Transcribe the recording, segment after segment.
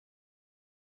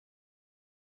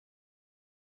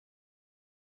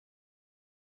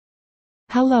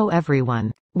Hello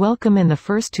everyone. Welcome in the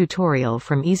first tutorial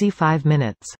from Easy 5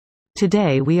 Minutes.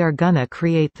 Today we are gonna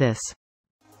create this.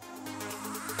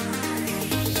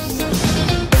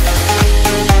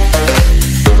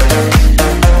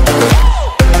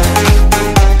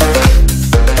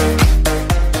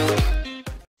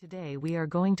 Today we are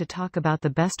going to talk about the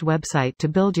best website to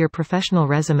build your professional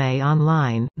resume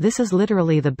online. This is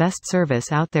literally the best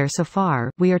service out there so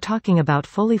far. We are talking about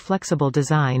fully flexible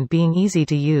design being easy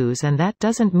to use, and that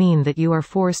doesn't mean that you are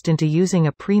forced into using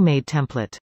a pre-made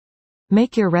template.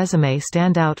 Make your resume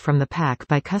stand out from the pack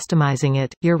by customizing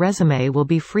it. Your resume will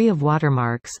be free of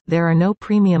watermarks, there are no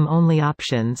premium-only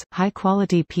options,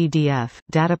 high-quality PDF,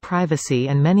 data privacy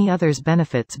and many others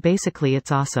benefits. Basically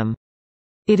it's awesome.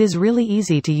 It is really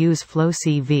easy to use Flow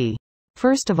CV.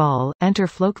 First of all, enter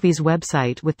Flowcv's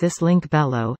website with this link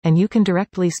below, and you can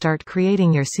directly start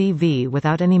creating your CV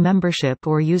without any membership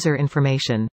or user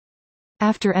information.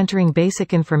 After entering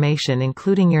basic information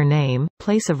including your name,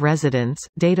 place of residence,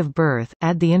 date of birth,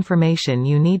 add the information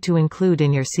you need to include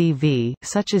in your CV,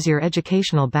 such as your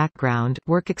educational background,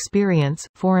 work experience,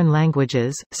 foreign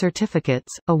languages,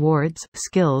 certificates, awards,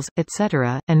 skills,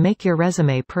 etc., and make your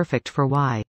resume perfect for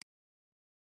why.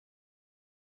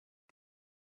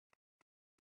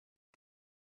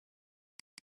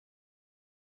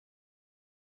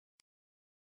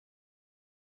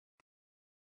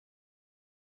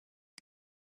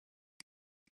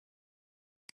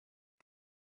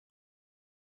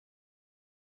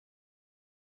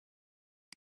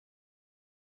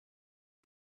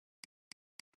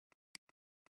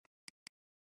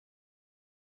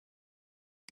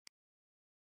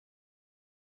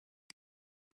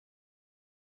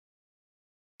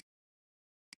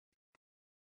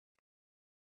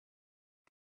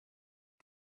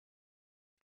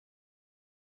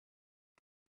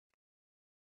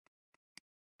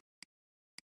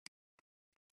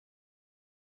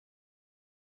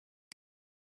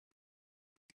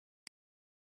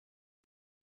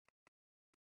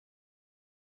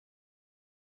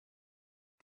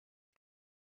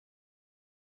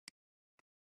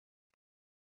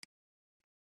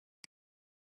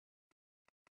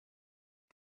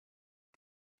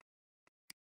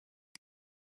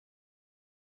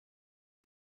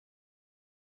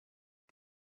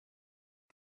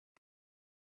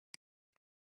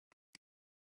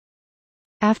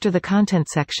 After the content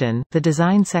section, the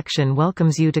design section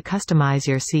welcomes you to customize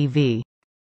your CV.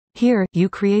 Here, you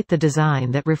create the design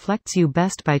that reflects you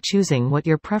best by choosing what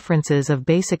your preferences of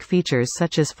basic features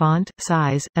such as font,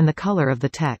 size, and the color of the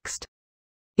text.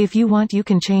 If you want, you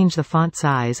can change the font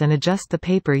size and adjust the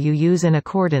paper you use in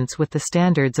accordance with the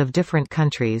standards of different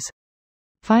countries.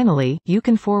 Finally, you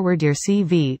can forward your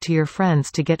CV to your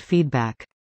friends to get feedback.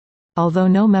 Although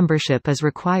no membership is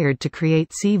required to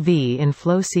create CV in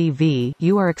Flow CV,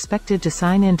 you are expected to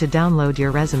sign in to download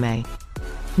your resume.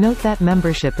 Note that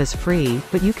membership is free,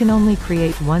 but you can only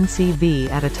create one CV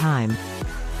at a time.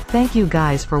 Thank you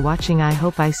guys for watching. I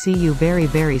hope I see you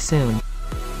very soon.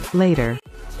 Later.